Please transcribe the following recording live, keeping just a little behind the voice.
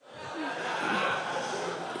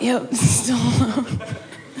Yep, still alone.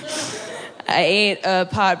 I ate a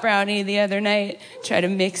pot brownie the other night, tried to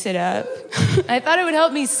mix it up. I thought it would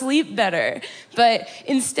help me sleep better, but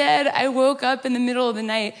instead I woke up in the middle of the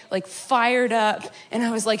night, like fired up, and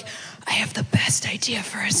I was like, I have the best idea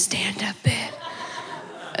for a stand-up bit.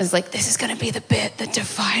 I was like, this is gonna be the bit that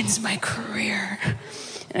defines my career.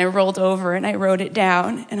 And I rolled over and I wrote it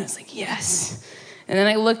down, and I was like, yes. And then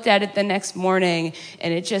I looked at it the next morning,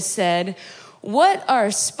 and it just said, what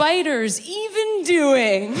are spiders even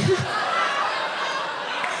doing?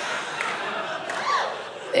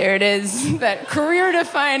 There it is, that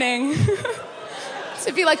career-defining. So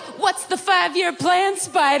it'd be like, what's the 5-year plan,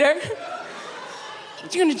 Spider?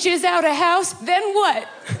 You're gonna jizz out a house, then what?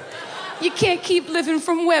 You can't keep living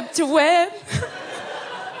from web to web.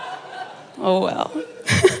 Oh, well.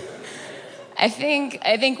 I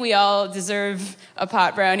think we all deserve a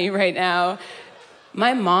pot brownie right now.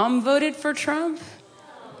 My mom voted for Trump.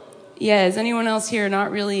 Yeah, is anyone else here not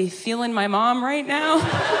really feeling my mom right now?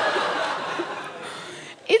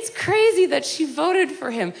 It's crazy that she voted for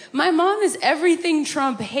him. My mom is everything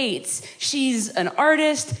Trump hates. She's an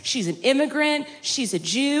artist, she's an immigrant, she's a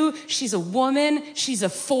Jew, she's a woman, she's a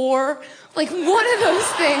 4. Like, one of those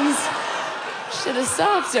things should have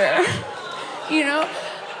stopped her. You know?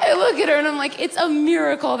 I look at her and I'm like, it's a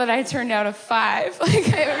miracle that I turned out a 5.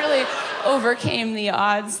 Like, I really overcame the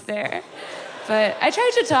odds there. But I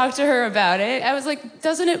tried to talk to her about it. I was like,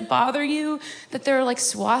 doesn't it bother you that there are like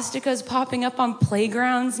swastikas popping up on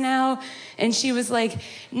playgrounds now? And she was like,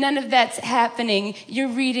 none of that's happening. You're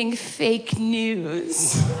reading fake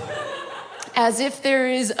news. As if there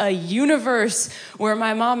is a universe where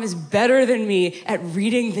my mom is better than me at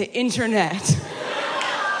reading the internet.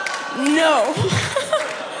 No.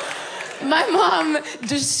 My mom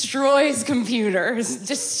destroys computers,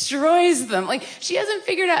 destroys them. Like, she hasn't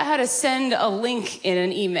figured out how to send a link in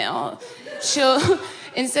an email.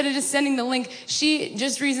 Instead of just sending the link, she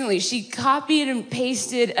copied and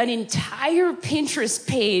pasted an entire Pinterest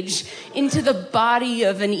page into the body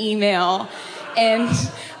of an email. And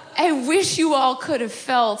I wish you all could have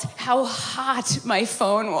felt how hot my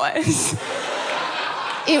phone was.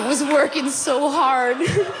 It was working so hard.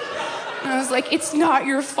 And I was like, it's not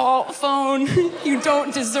your fault, phone. You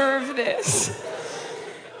don't deserve this.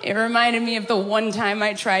 It reminded me of the one time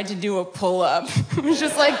I tried to do a pull-up. I was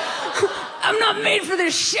just like, I'm not made for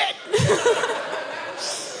this shit.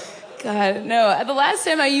 God, no. The last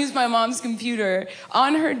time I used my mom's computer,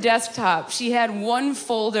 on her desktop, she had one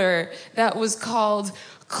folder that was called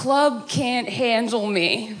Club Can't Handle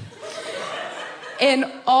Me. And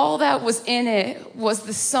all that was in it was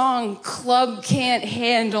the song Club Can't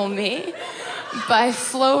Handle Me by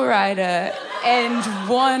Flo Rida and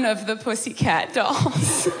one of the Pussycat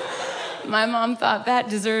Dolls. My mom thought that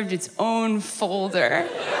deserved its own folder.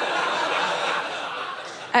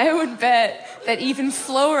 I would bet that even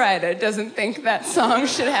Flo Rida doesn't think that song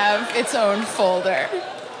should have its own folder.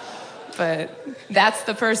 But that's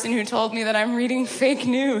the person who told me that I'm reading fake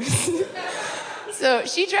news. So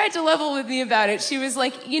she tried to level with me about it. She was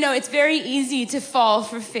like, it's very easy to fall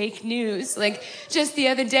for fake news. Like, just the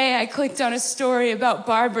other day, I clicked on a story about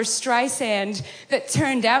Barbra Streisand that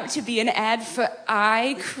turned out to be an ad for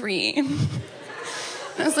eye cream.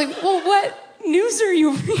 And I was like, well, what news are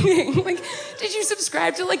you reading? Like, did you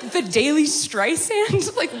subscribe to, like, the Daily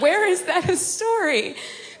Streisand? Like, where is that a story?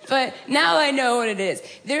 But now I know what it is.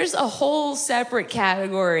 There's a whole separate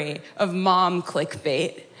category of mom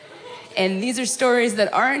clickbait. And these are stories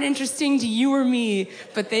that aren't interesting to you or me,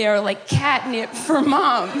 but they are like catnip for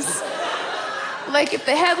moms. Like, if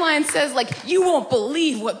the headline says, like, you won't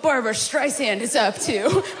believe what Barbra Streisand is up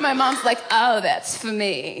to, my mom's like, oh, that's for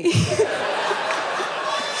me.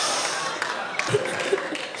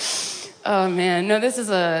 Oh man, no, this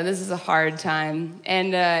is a hard time,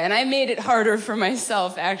 and I made it harder for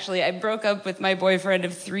myself. Actually, I broke up with my boyfriend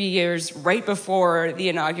of 3 years right before the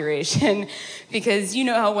inauguration, because you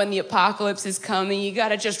know how when the apocalypse is coming, you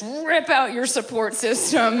gotta just rip out your support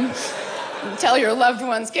system, and tell your loved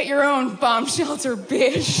ones, get your own bomb shelter,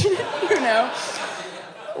 bitch.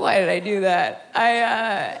 Why did I do that?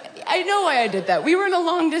 I know why I did that. We were in a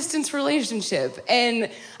long-distance relationship, and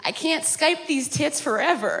I can't Skype these tits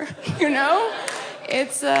forever,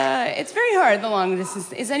 It's very hard, the long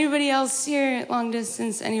distance. Is anybody else here long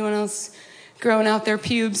distance? Anyone else growing out their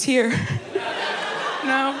pubes here?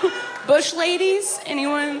 No? Bush ladies?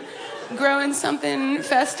 Anyone growing something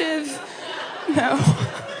festive? No?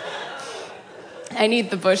 I need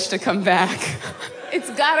the bush to come back. It's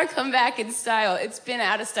gotta come back in style. It's been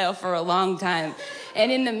out of style for a long time. And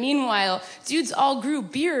in the meanwhile, dudes all grew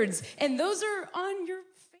beards, and those are on your